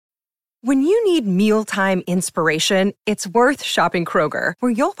When you need mealtime inspiration, it's worth shopping Kroger,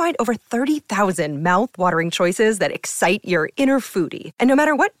 where you'll find over 30,000 mouth-watering choices that excite your inner foodie. And no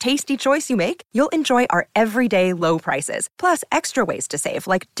matter what tasty choice you make, you'll enjoy our everyday low prices, plus extra ways to save,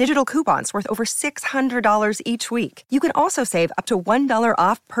 like digital coupons worth over $600 each week. You can also save up to $1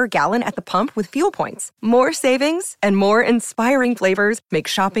 off per gallon at the pump with fuel points. More savings and more inspiring flavors make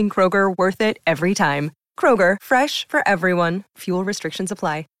shopping Kroger worth it every time. Kroger, fresh for everyone. Fuel restrictions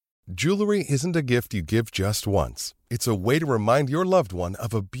apply. Jewelry isn't a gift you give just once. It's a way to remind your loved one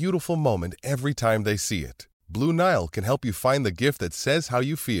of a beautiful moment every time they see it. Blue Nile can help you find the gift that says how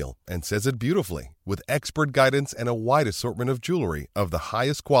you feel and says it beautifully, with expert guidance and a wide assortment of jewelry of the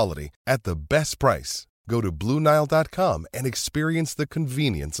highest quality at the best price. Go to BlueNile.com and experience the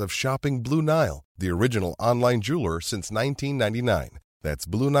convenience of shopping Blue Nile, the original online jeweler since 1999. That's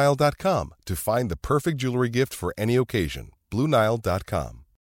BlueNile.com to find the perfect jewelry gift for any occasion. BlueNile.com.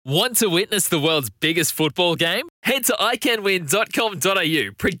 Want to witness the world's biggest football game? Head to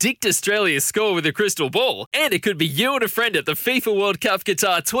iCanWin.com.au, predict Australia's score with a crystal ball, and it could be you and a friend at the FIFA World Cup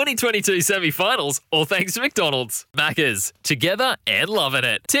Qatar 2022 semi-finals, all thanks to McDonald's. Maccas, together and loving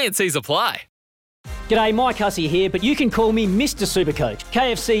it. TNCs apply. G'day, Mike Hussey here, but you can call me Mr. Supercoach.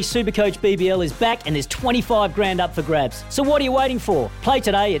 KFC Supercoach BBL is back and there's 25 grand up for grabs. So what are you waiting for? Play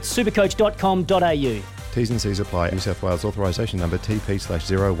today at supercoach.com.au. T's and C's apply. New South Wales authorisation number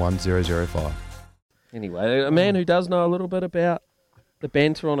TP/01005. Anyway, a man who does know a little bit about the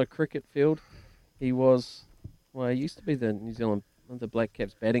banter on a cricket field. He used to be the New Zealand, the Black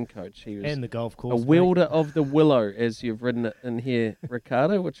Caps batting coach. He was and the golf course. A wielder of the willow, as you've written it in here,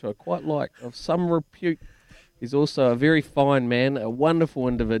 Ricardo, which I quite like, of some repute. He's also a very fine man, a wonderful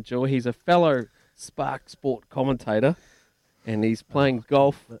individual. He's a fellow Spark Sport commentator, and he's playing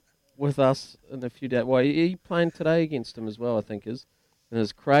golf with us in a few days. Well, he's playing today against him as well, I think is. And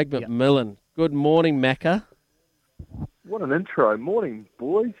it's Craig McMillan. Good morning, Macca. What an intro. Morning,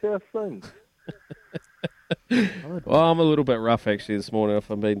 boys. How's things? Well, I'm a little bit rough, actually, this morning,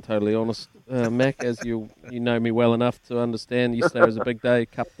 if I'm being totally honest. Mac, as you know me well enough to understand, yesterday was a big day,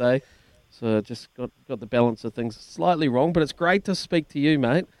 cup day. So just got the balance of things slightly wrong. But it's great to speak to you,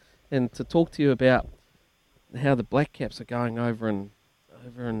 mate, and to talk to you about how the Black Caps are going over in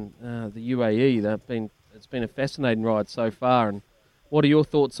the UAE. It's been a fascinating ride so far. And what are your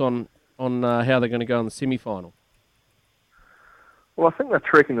thoughts on how they're going to go in the semi-final? Well, I think they're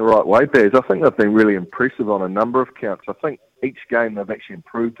tracking the right way, Baz. I think they've been really impressive on a number of counts. I think each game they've actually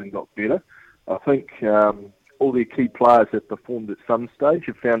improved and got better. I think all their key players have performed at some stage,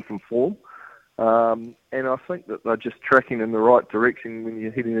 have found some form. And I think that they're just tracking in the right direction when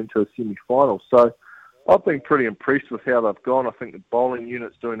you're heading into a semi-final. So I've been pretty impressed with how they've gone. I think the bowling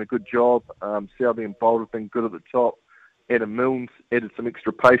unit's doing a good job. Southey and Bolt have been good at the top. Adam Milnes added some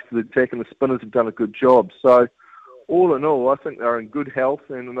extra pace to the attack, and the spinners have done a good job. So all in all, I think they're in good health,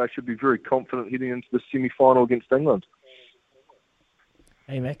 and they should be very confident heading into the semi-final against England.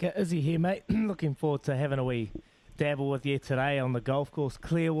 Hey, Macca, Izzy here, mate. Looking forward to having a wee dabble with you today on the golf course,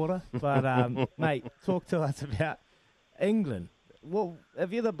 Clearwater. But, mate, talk to us about England. Well,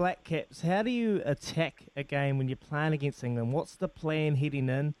 if you're the Black Caps, how do you attack a game when you're playing against England? What's the plan heading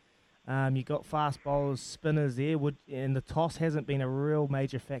in? You got fast bowlers, spinners there, and the toss hasn't been a real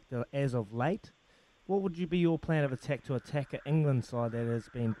major factor as of late. What would be your plan of attack to attack an England side that has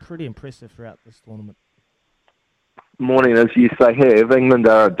been pretty impressive throughout this tournament? Morning, as you say here, England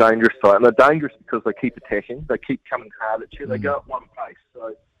are a dangerous side, and they're dangerous because they keep attacking, they keep coming hard at you, they go at one pace,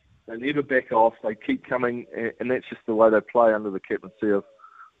 so they never back off, they keep coming, and that's just the way they play under the captaincy of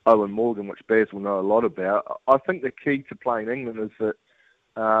Owen Morgan, which Baz will know a lot about. I think the key to playing England is that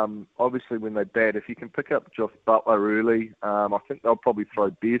obviously when they bat, if you can pick up Josh Butler early, I think they'll probably throw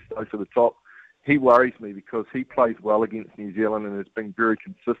Bairstow to the top. He worries me because he plays well against New Zealand and has been very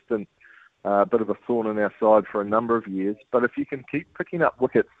consistent, a bit of a thorn in our side for a number of years. But if you can keep picking up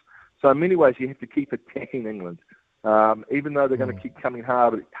wickets, so in many ways you have to keep attacking England. Even though they're going to keep coming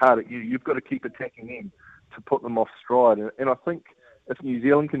hard at you, you've got to keep attacking them to put them off stride. And I think if New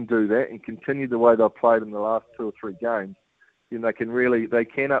Zealand can do that and continue the way they've played in the last 2 or 3 games, then they can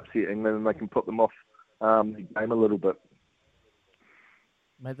upset England and they can put them off the game a little bit.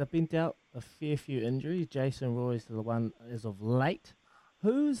 Mate, they've been dealt a fair few injuries. Jason Roy's the one as of late.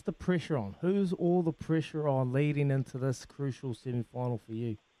 Who's the pressure on? Who's all the pressure on leading into this crucial semi-final for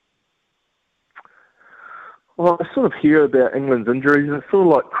you? Well, I sort of hear about England's injuries, and it's sort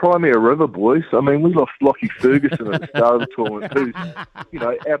of like Crimea River, boys. I mean, we lost Lockie Ferguson at the start of the tournament, who's,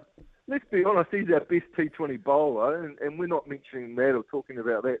 let's be honest, he's our best T20 bowler, and we're not mentioning that or talking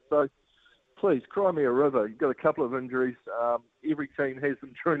about that. So please, cry me a river. You've got a couple of injuries. Every team has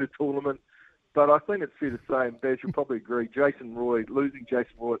them during the tournament. But I think it's fair to say, and Baz, you'll probably agree, losing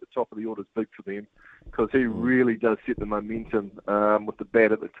Jason Roy at the top of the order is big for them because he really does set the momentum with the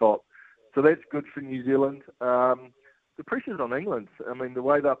bat at the top. So that's good for New Zealand. The pressure's on England. I mean, the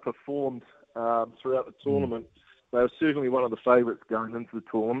way they've performed throughout the tournament, they were certainly one of the favourites going into the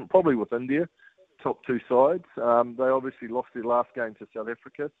tournament, probably with India, top two sides. They obviously lost their last game to South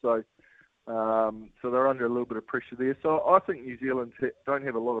Africa, so they're under a little bit of pressure there. So I think New Zealand don't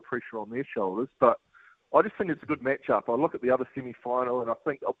have a lot of pressure on their shoulders, but I just think it's a good matchup. I look at the other semi-final, and I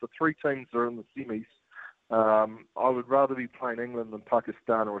think of the three teams that are in the semis, I would rather be playing England than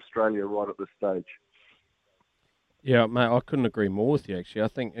Pakistan or Australia right at this stage. Yeah, mate, I couldn't agree more with you, actually. I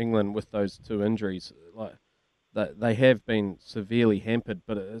think England, with those two injuries, they have been severely hampered,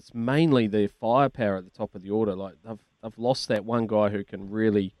 but it's mainly their firepower at the top of the order. Like they've lost that one guy who can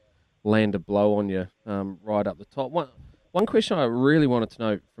really land a blow on you right up the top. One question I really wanted to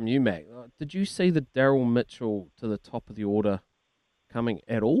know from you, Mac, did you see the Daryl Mitchell to the top of the order coming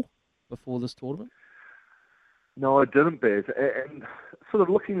at all before this tournament? No, I didn't, Baz. And sort of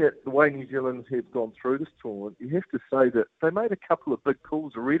looking at the way New Zealand have gone through this tournament, you have to say that they made a couple of big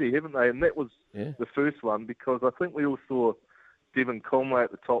calls already, haven't they? And that was the first one, because I think we all saw Devon Conway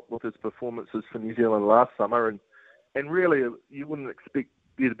at the top with his performances for New Zealand last summer. And really, you wouldn't expect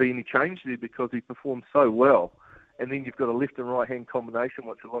there to be any change there because he performed so well. And then you've got a left and right-hand combination,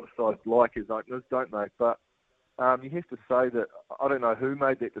 which a lot of sides like as openers, don't they? But you have to say that I don't know who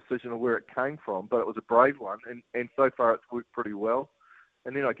made that decision or where it came from, but it was a brave one, and so far it's worked pretty well.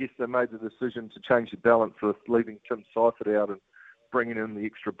 And then I guess they made the decision to change the balance with leaving Tim Seifert out and bringing in the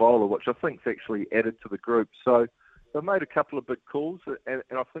extra bowler, which I think's actually added to the group. So they've made a couple of big calls, and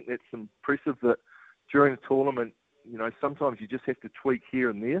I think that's impressive that during the tournament, you know, sometimes you just have to tweak here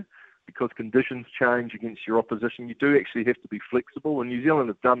and there because conditions change against your opposition. You do actually have to be flexible, and New Zealand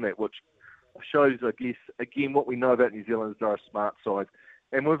have done that, which shows, I guess, again, what we know about New Zealand is they're a smart side.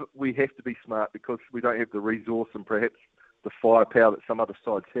 And we have to be smart because we don't have the resource and perhaps the firepower that some other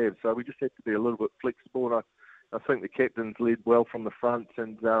sides have. So we just have to be a little bit flexible. And I think the captains led well from the front.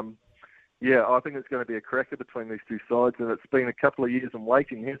 And, I think it's going to be a cracker between these two sides. And it's been a couple of years in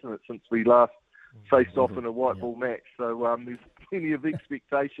waiting, hasn't it, since we last faced off in a white ball match. So there's plenty of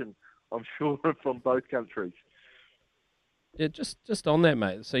expectation, I'm sure, from both countries. Yeah, just on that,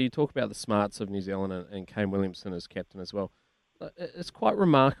 mate. So you talk about the smarts of New Zealand and Kane Williamson as captain as well. It's quite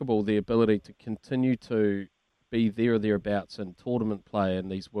remarkable the ability to continue to be there or thereabouts in tournament play in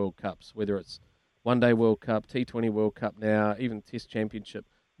these World Cups, whether it's One-Day World Cup, T20 World Cup now, even Test Championship.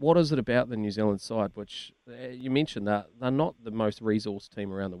 What is it about the New Zealand side, which you mentioned that they're not the most resourced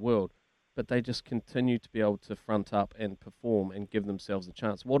team around the world, but they just continue to be able to front up and perform and give themselves a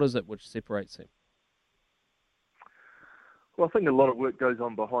chance? What is it which separates them? Well, I think a lot of work goes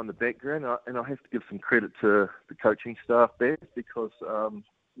on behind the background, and I have to give some credit to the coaching staff there because,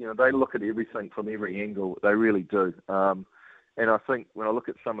 they look at everything from every angle. They really do. And I think when I look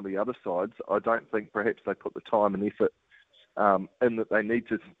at some of the other sides, I don't think perhaps they put the time and effort in that they need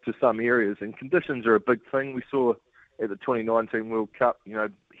to some areas. And conditions are a big thing. We saw at the 2019 World Cup,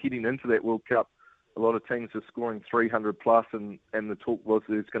 heading into that World Cup, a lot of teams were scoring 300 plus, and the talk was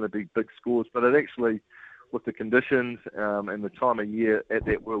there's going to be big scores. But it actually, with the conditions and the time of year at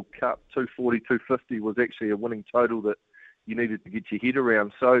that World Cup, 240, 250 was actually a winning total that you needed to get your head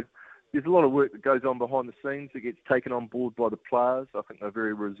around. So there's a lot of work that goes on behind the scenes that gets taken on board by the players. I think they're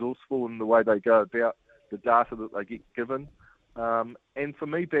very resourceful in the way they go about the data that they get given. And for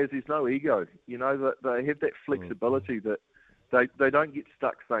me, Baz, there's no ego. That they have that flexibility that they don't get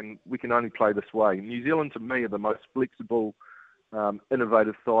stuck saying, we can only play this way. New Zealand, to me, are the most flexible,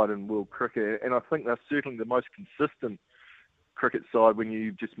 innovative side in world cricket, and I think they're certainly the most consistent cricket side when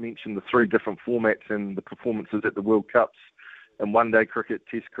you just mentioned the three different formats and the performances at the World Cups and one-day cricket,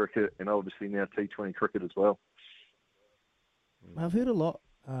 Test cricket, and obviously now T20 cricket as well. I've heard a lot,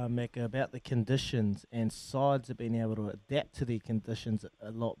 Macca, about the conditions, and sides have been able to adapt to the conditions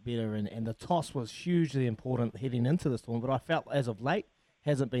a lot better, and the toss was hugely important heading into this tournament, but I felt as of late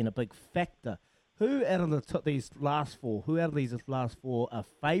hasn't been a big factor. Who out of these last four are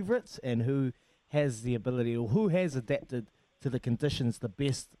favourites, and who has the ability, or who has adapted to the conditions the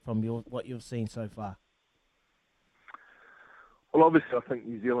best from what you've seen so far? Well, obviously, I think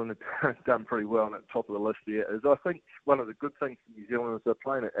New Zealand have done pretty well at the top of the list there. I think one of the good things for New Zealand is they're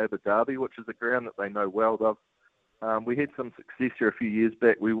playing at Abu Dhabi, which is a ground that they know well. We had some success here a few years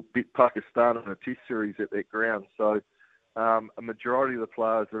back. We beat Pakistan in a Test series at that ground. So a majority of the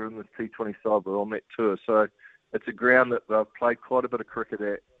players that are in this T20 side were on that tour. So it's a ground that they've played quite a bit of cricket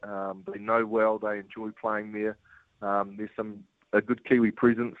at. They know well. They enjoy playing there. There's a good Kiwi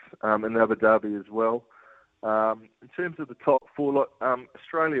presence in Abu Dhabi as well. In terms of the top four, look,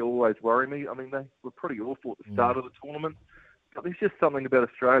 Australia always worry me. I mean, they were pretty awful at the start of the tournament. But there's just something about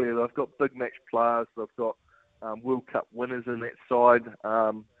Australia. They've got big match players. They've got World Cup winners in that side.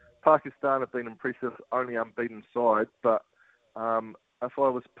 Pakistan have been impressive, only unbeaten side. But if I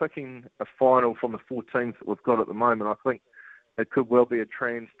was picking a final from the 4 teams that we've got at the moment, I think it could well be a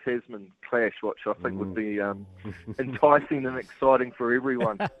Trans-Tasman clash, which I think would be enticing and exciting for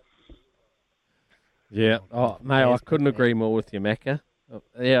everyone. Yeah. Oh, mate, I couldn't agree more with you, Macca.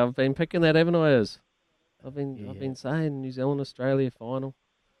 Yeah, I've been picking that, haven't I? I've been saying New Zealand Australia final.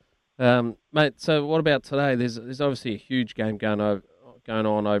 Mate, so what about today? There's obviously a huge game going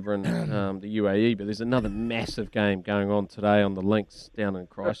on over in the UAE, but there's another massive game going on today on the links down in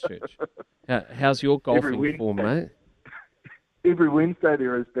Christchurch. How's your golfing form, mate? Every Wednesday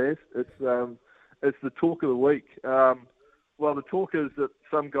there is, Baz. It's the talk of the week. Well, the talk is that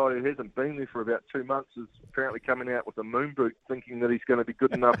some guy who hasn't been there for about 2 months is apparently coming out with a moon boot, thinking that he's going to be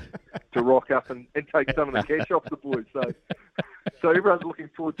good enough to rock up and take some of the cash off the boys. So everyone's looking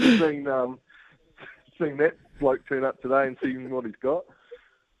forward to seeing that bloke turn up today and seeing what he's got.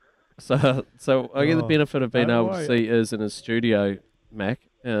 So I get the benefit of being able to see Iz in his studio, Mac,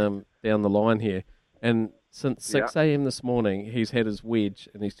 down the line here, and since 6 a.m. this morning, he's had his wedge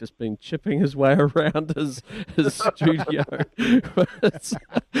and he's just been chipping his way around his studio.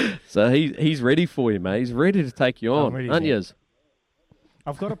 So he's ready for you, mate. He's ready to take you on, aren't you?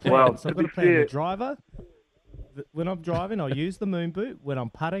 I've got a plan. Well, so I've got a plan. The driver, when I'm driving, I'll use the moon boot. When I'm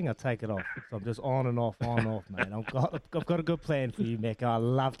putting, I take it off. So I'm just on and off, mate. I've got a good plan for you, Mac. I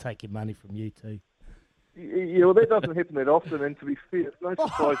love taking money from you too. Yeah, well, that doesn't happen that often, and to be fair, it's no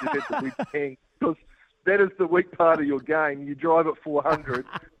surprise you had the wedge hang, because that is the weak part of your game. You drive at 400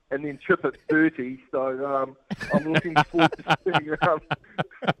 and then chip at 30. So I'm looking forward to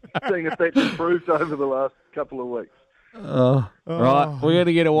seeing if that's improved over the last couple of weeks. Right, we're going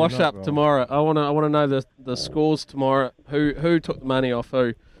to get a wash up tomorrow. I want to know the scores tomorrow. Who took the money off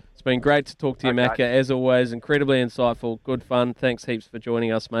who? It's been great to talk to you, Macca, as always. Incredibly insightful, good fun. Thanks heaps for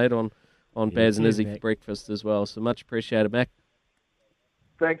joining us, mate, on Baz and Izzy for breakfast as well. So much appreciated, Mac.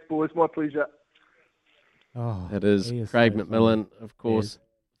 Thanks, boys. My pleasure. It is Craig McMillan, of course,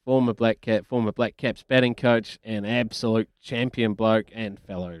 former Black Caps batting coach and absolute champion bloke and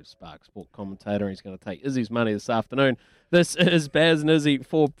fellow Spark Sport commentator. He's going to take Izzy's money this afternoon. This is Baz and Izzy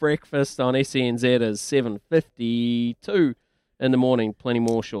for breakfast on SENZ at 7:52 in the morning. Plenty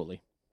more shortly.